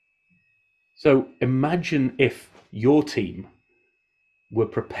So imagine if your team were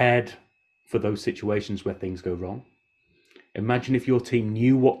prepared for those situations where things go wrong. Imagine if your team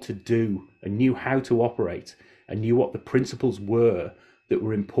knew what to do and knew how to operate and knew what the principles were that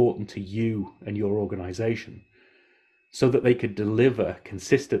were important to you and your organization, so that they could deliver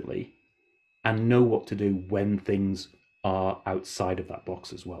consistently and know what to do when things are outside of that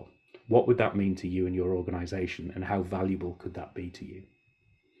box as well. What would that mean to you and your organization, and how valuable could that be to you?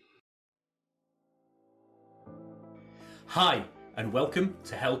 Hi, and welcome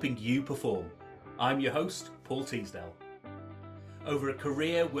to Helping You Perform. I'm your host, Paul Teasdale. Over a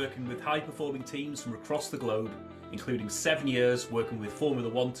career working with high-performing teams from across the globe, including 7 years working with Formula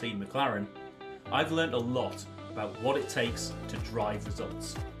One team McLaren, I've learned a lot about what it takes to drive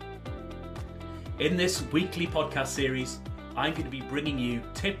results. In this weekly podcast series, I'm going to be bringing you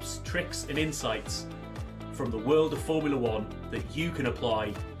tips, tricks, and insights from the world of Formula One that you can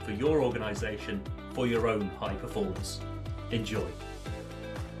apply for your organisation for your own high performance. Enjoy.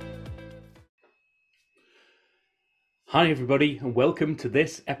 Hi everybody, and welcome to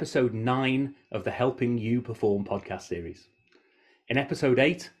this episode 9 of the Helping You Perform podcast series. In episode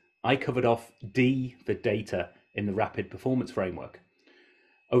 8, I covered off D for data in the Rapid Performance Framework.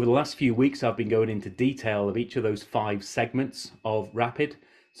 Over the last few weeks, I've been going into detail of each of those 5 segments of Rapid.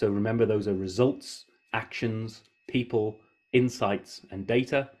 So remember, those are results, actions, people, insights, and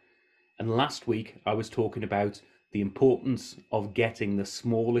data. And last week, I was talking about the importance of getting the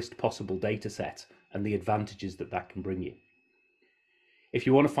smallest possible data set and the advantages that that can bring you. If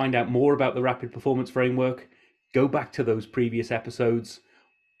you want to find out more about the Rapid Performance Framework, go back to those previous episodes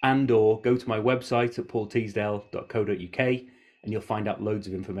and/or go to my website at paulteasdale.co.uk and you'll find out loads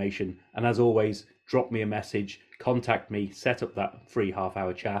of information. And as always, drop me a message, contact me, set up that free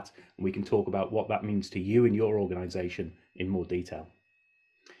half-hour chat, and we can talk about what that means to you and your organisation in more detail.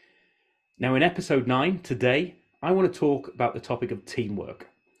 Now, in episode 9 today, I want to talk about the topic of teamwork.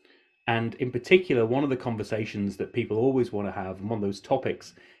 And in particular, one of the conversations that people always want to have, and one of those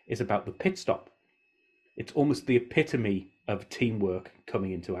topics, is about the pit stop. It's almost the epitome of teamwork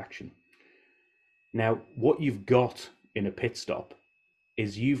coming into action. Now, what you've got in a pit stop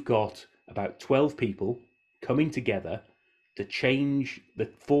is you've got about 12 people coming together to change the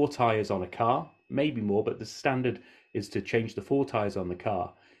 4 tyres on a car, maybe more, but the standard is to change the 4 tyres on the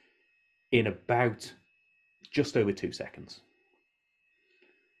car in about just over 2 seconds.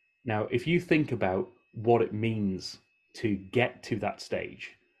 Now, if you think about what it means to get to that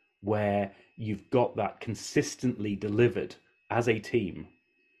stage where you've got that consistently delivered as a team,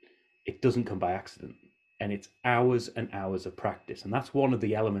 it doesn't come by accident. And it's hours and hours of practice. And that's one of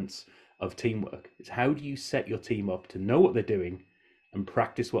the elements of teamwork. It's how do you set your team up to know what they're doing and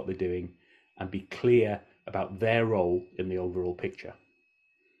practice what they're doing and be clear about their role in the overall picture.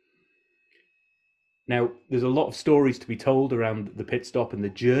 Now, there's a lot of stories to be told around the pit stop and the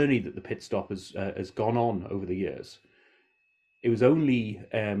journey that the pit stop has gone on over the years. It was only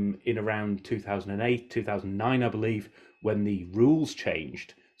in around 2008, 2009, I believe, when the rules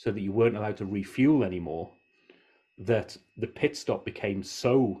changed so that you weren't allowed to refuel anymore, that the pit stop became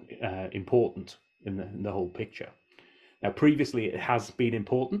so important in the whole picture. Now, previously it has been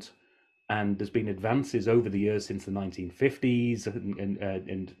important, and there's been advances over the years since the 1950s,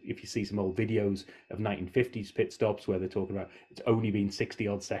 and if you see some old videos of 1950s pit stops where they're talking about it's only been 60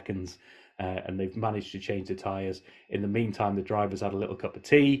 odd seconds, and they've managed to change the tyres. In the meantime, the drivers had a little cup of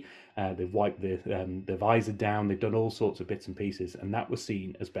tea, they've wiped the visor down, they've done all sorts of bits and pieces, and that was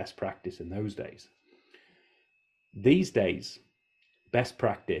seen as best practice in those days. These days, best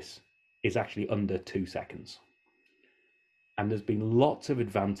practice is actually under 2 seconds. And there's been lots of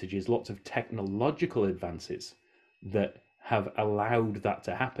advantages, lots of technological advances that have allowed that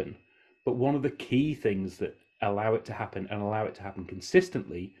to happen. But one of the key things that allow it to happen and allow it to happen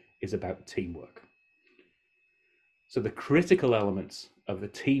consistently is about teamwork. So the critical elements of a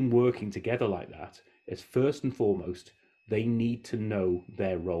team working together like that is, first and foremost, they need to know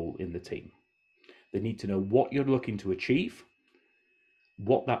their role in the team. They need to know what you're looking to achieve,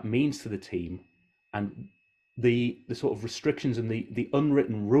 what that means to the team, and the sort of restrictions and the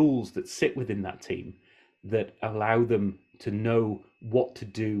unwritten rules that sit within that team that allow them to know what to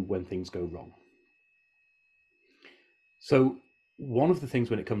do when things go wrong. So one of the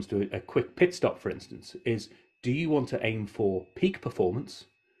things when it comes to a quick pit stop, for instance, is do you want to aim for peak performance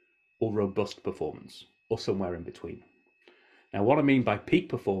or robust performance or somewhere in between? Now, what I mean by peak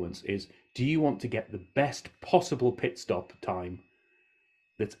performance is, do you want to get the best possible pit stop time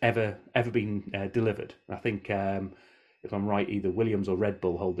that's ever been delivered? I think, if I'm right, either Williams or Red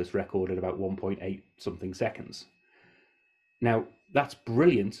Bull hold this record at about 1.8 something seconds. Now, that's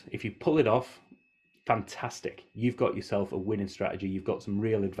brilliant. If you pull it off, fantastic. You've got yourself a winning strategy. You've got some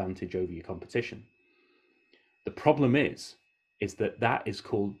real advantage over your competition. The problem is that is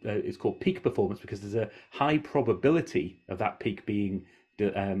called peak performance, because there's a high probability of that peak being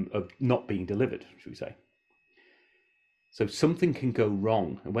of not being delivered, should we say. So something can go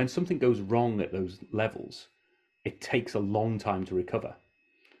wrong, and when something goes wrong at those levels, it takes a long time to recover.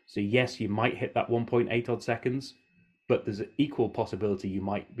 So yes, you might hit that 1.8 odd seconds, but there's an equal possibility you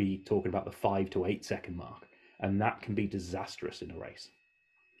might be talking about the 5 to 8 second mark, and that can be disastrous in a race.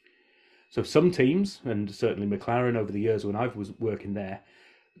 So some teams, and certainly McLaren over the years when I was working there,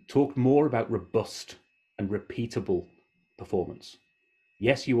 talked more about robust and repeatable performance.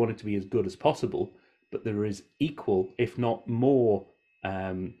 Yes, you want it to be as good as possible, but there is equal, if not more,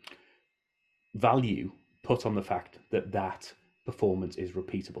 value put on the fact that that performance is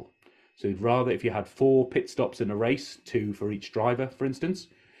repeatable. So you'd rather, if you had 4 pit stops in a race, 2 for each driver, for instance,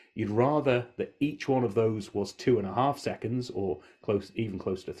 you'd rather that each one of those was 2.5 seconds, or even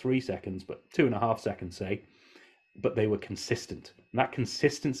close to 3 seconds, but 2.5 seconds, say, but they were consistent. And that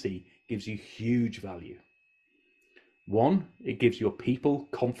consistency gives you huge value. One, it gives your people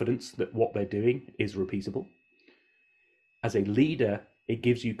confidence that what they're doing is repeatable. As a leader, it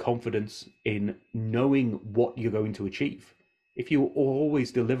gives you confidence in knowing what you're going to achieve. If you're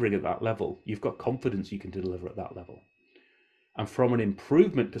always delivering at that level, you've got confidence you can deliver at that level. And from an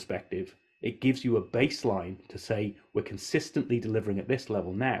improvement perspective, it gives you a baseline to say, we're consistently delivering at this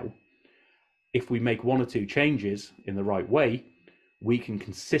level now. If we make 1 or 2 changes in the right way, we can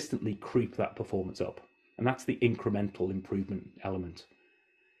consistently creep that performance up. And that's the incremental improvement element.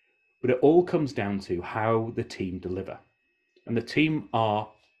 But it all comes down to how the team deliver. And the team are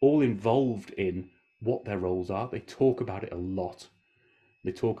all involved in what their roles are. They talk about it a lot.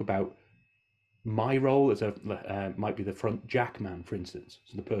 They talk about my role as might be the front jack man, for instance.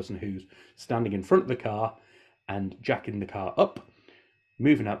 So the person who's standing in front of the car and jacking the car up,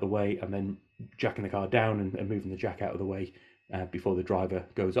 moving out the way, and then jacking the car down and moving the jack out of the way before the driver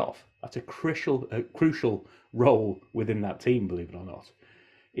goes off. That's a crucial role within that team, believe it or not.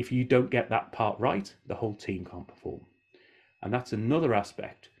 If you don't get that part right, the whole team can't perform. And that's another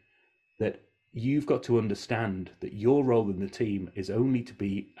aspect that you've got to understand, that your role in the team is only to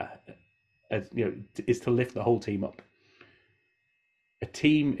be, is to lift the whole team up. A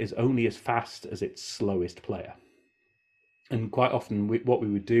team is only as fast as its slowest player. And quite often what we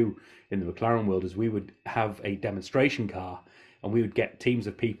would do in the McLaren world is we would have a demonstration car, and we would get teams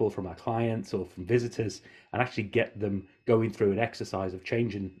of people from our clients or from visitors and actually get them going through an exercise of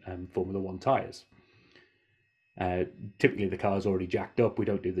changing Formula One tyres. Typically the car's already jacked up. We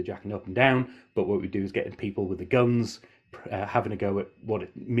don't do the jacking up and down, but what we do is getting people with the guns, having a go at what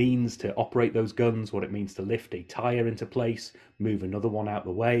it means to operate those guns, what it means to lift a tyre into place, move another one out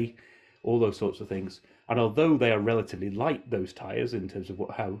the way, all those sorts of things. And although they are relatively light, those tyres, in terms of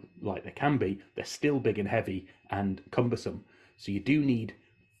how light they can be, they're still big and heavy and cumbersome. So you do need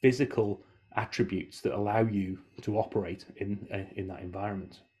physical attributes that allow you to operate in that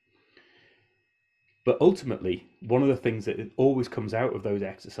environment. But ultimately, one of the things that always comes out of those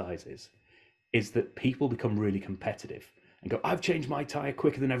exercises is that people become really competitive and go, I've changed my tyre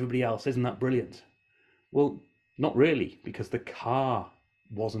quicker than everybody else. Isn't that brilliant? Well, not really, because the car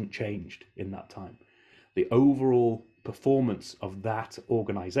wasn't changed in that time. The overall performance of that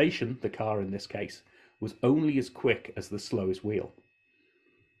organization, the car in this case, was only as quick as the slowest wheel.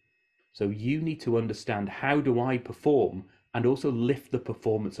 So you need to understand, how do I perform and also lift the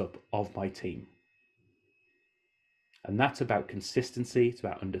performance up of my team? And that's about consistency, it's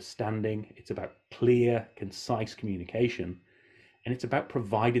about understanding, it's about clear, concise communication, and it's about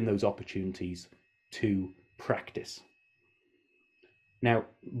providing those opportunities to practice. Now,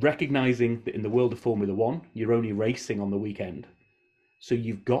 recognizing that in the world of Formula One, you're only racing on the weekend, so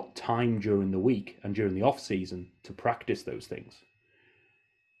you've got time during the week and during the off season to practice those things.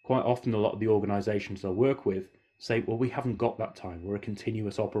 Quite often, a lot of the organizations I work with say, well, we haven't got that time. We're a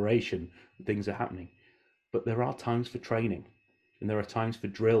continuous operation. Things are happening. But there are times for training, and there are times for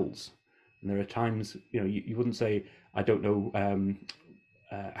drills, and there are times, you wouldn't say, I don't know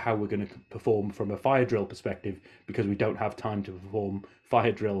how we're going to perform from a fire drill perspective because we don't have time to perform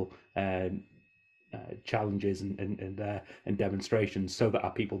fire drill challenges and demonstrations so that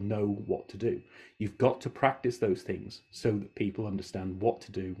our people know what to do. You've got to practice those things so that people understand what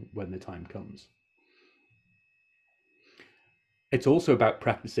to do when the time comes. It's also about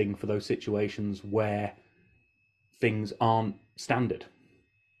practicing for those situations where things aren't standard.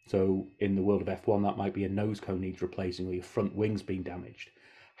 So in the world of F1, that might be a nose cone needs replacing or your front wing's been damaged.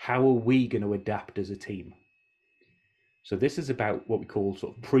 How are we going to adapt as a team? So this is about what we call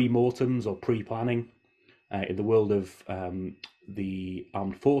sort of pre-mortems or pre-planning. In the world of the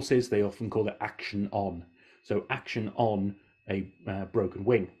armed forces, they often call it action on. So action on a broken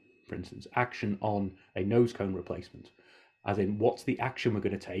wing, for instance, action on a nose cone replacement, as in what's the action we're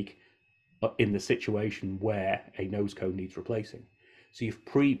going to take in the situation where a nose cone needs replacing. So you've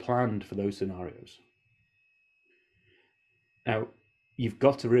pre-planned for those scenarios. Now, you've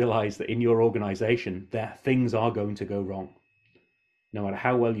got to realize that in your organization, things are going to go wrong. No matter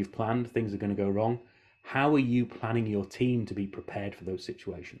how well you've planned, things are going to go wrong. How are you planning your team to be prepared for those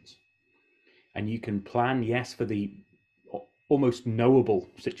situations? And you can plan, yes, for the almost knowable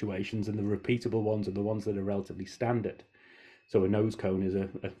situations and the repeatable ones and the ones that are relatively standard. So a nose cone is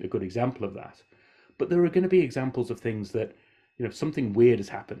a good example of that. But there are going to be examples of things that, something weird has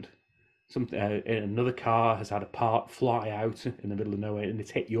happened. Another car has had a part fly out in the middle of nowhere and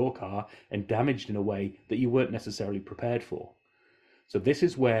it's hit your car and damaged in a way that you weren't necessarily prepared for. So this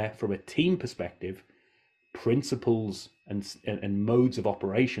is where, from a team perspective, principles and modes of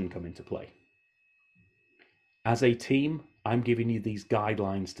operation come into play. As a team, I'm giving you these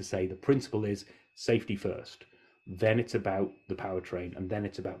guidelines to say the principle is safety first, then it's about the powertrain, and then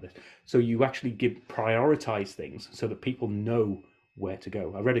it's about this. So you actually prioritize things so that people know where to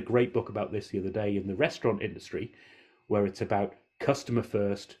go. I read a great book about this the other day in the restaurant industry, where it's about customer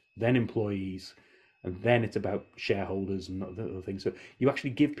first, then employees, and then it's about shareholders and other things. So you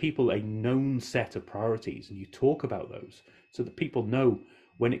actually give people a known set of priorities and you talk about those so that people know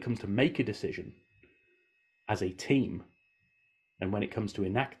when it comes to make a decision as a team, and when it comes to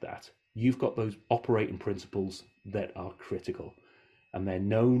enact that, you've got those operating principles that are critical, and they're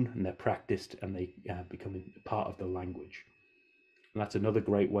known and they're practiced and they become part of the language. And that's another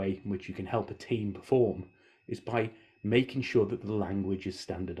great way in which you can help a team perform, is by making sure that the language is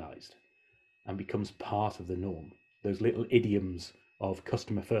standardized and becomes part of the norm. Those little idioms of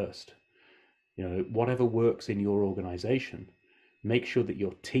customer first, whatever works in your organization, make sure that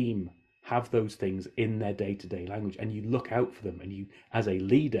your team have those things in their day-to-day language, and you look out for them. And you, as a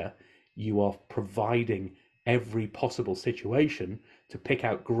leader, you are providing every possible situation to pick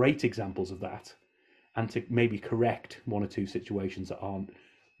out great examples of that, and to maybe correct one or two situations that aren't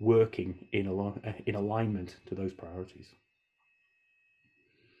working in alignment to those priorities.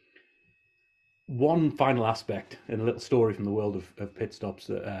 One final aspect and a little story from the world of pit stops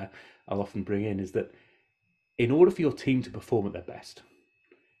that I'll often bring in is that in order for your team to perform at their best,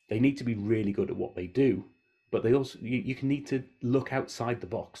 they need to be really good at what they do, but they also you can need to look outside the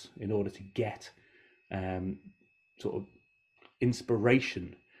box in order to get sort of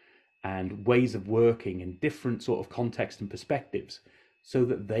inspiration and ways of working in different sort of contexts and perspectives so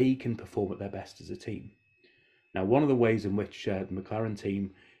that they can perform at their best as a team. Now, one of the ways in which the McLaren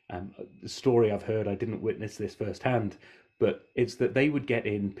team, the story I've heard, I didn't witness this firsthand, but it's that they would get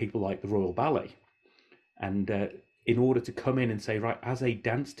in people like the Royal Ballet, and in order to come in and say, right, as a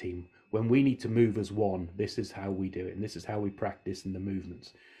dance team, when we need to move as one, this is how we do it, and this is how we practice in the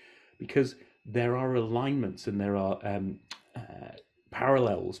movements. Because there are alignments and there are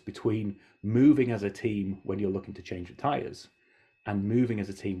parallels between moving as a team when you're looking to change the tires and moving as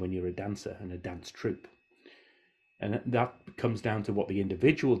a team when you're a dancer and a dance troupe. And that comes down to what the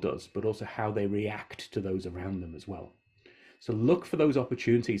individual does, but also how they react to those around them as well. So look for those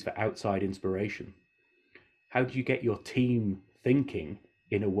opportunities for outside inspiration. How do you get your team thinking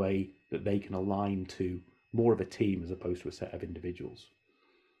in a way that they can align to more of a team as opposed to a set of individuals?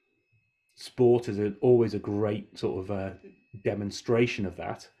 Sport is always a great sort of demonstration of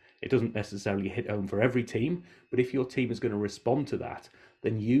that. It doesn't necessarily hit home for every team, but if your team is going to respond to that,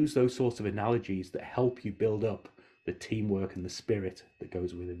 then use those sorts of analogies that help you build up the teamwork and the spirit that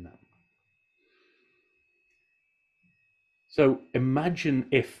goes within that. So imagine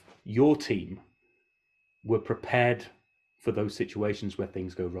if your team were prepared for those situations where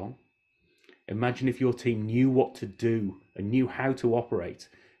things go wrong. Imagine if your team knew what to do and knew how to operate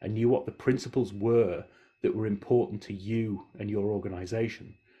and knew what the principles were that were important to you and your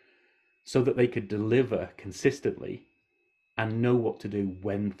organization, so that they could deliver consistently and know what to do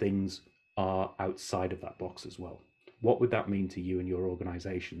when things are outside of that box as well. What would that mean to you and your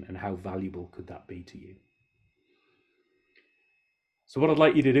organization, and how valuable could that be to you? So what I'd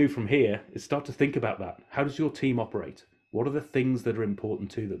like you to do from here is start to think about that. How does your team operate? What are the things that are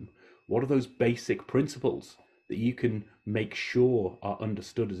important to them? What are those basic principles that you can make sure are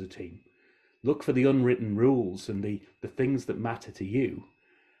understood as a team? Look for the unwritten rules and the things that matter to you,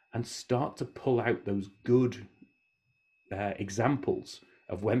 and start to pull out those good examples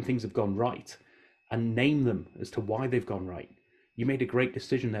of when things have gone right and name them as to why they've gone right. You made a great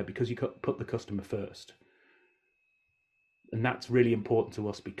decision there because you put the customer first. And that's really important to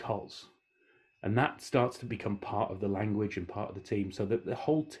us because, and that starts to become part of the language and part of the team so that the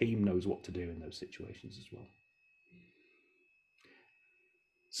whole team knows what to do in those situations as well.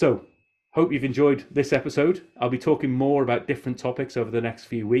 So, hope you've enjoyed this episode. I'll be talking more about different topics over the next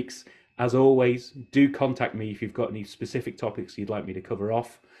few weeks. As always, do contact me if you've got any specific topics you'd like me to cover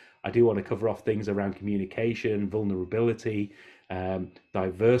off. I do want to cover off things around communication, vulnerability,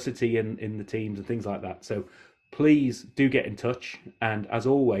 diversity in the teams and things like that. So please do get in touch. And as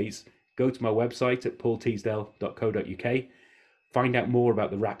always, go to my website at paulteasdale.co.uk, find out more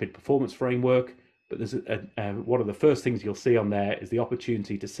about the Rapid Performance Framework. But there's one of the first things you'll see on there is the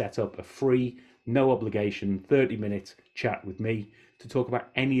opportunity to set up a free, no obligation, 30-minute chat with me to talk about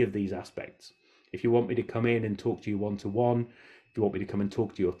any of these aspects. If you want me to come in and talk to you one-to-one, if you want me to come and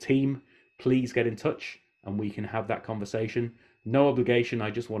talk to your team, please get in touch and we can have that conversation. No obligation.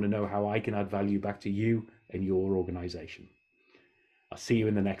 I just want to know how I can add value back to you and your organization. I'll see you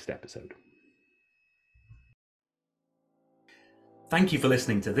in the next episode. Thank you for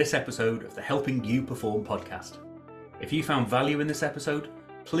listening to this episode of the Helping You Perform podcast. If you found value in this episode,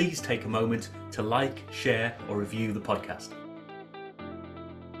 please take a moment to like, share, or review the podcast.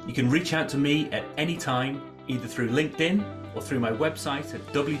 You can reach out to me at any time, either through LinkedIn or through my website at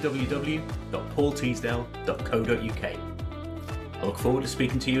www.paulteasdale.co.uk. I look forward to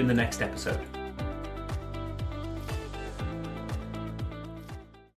speaking to you in the next episode.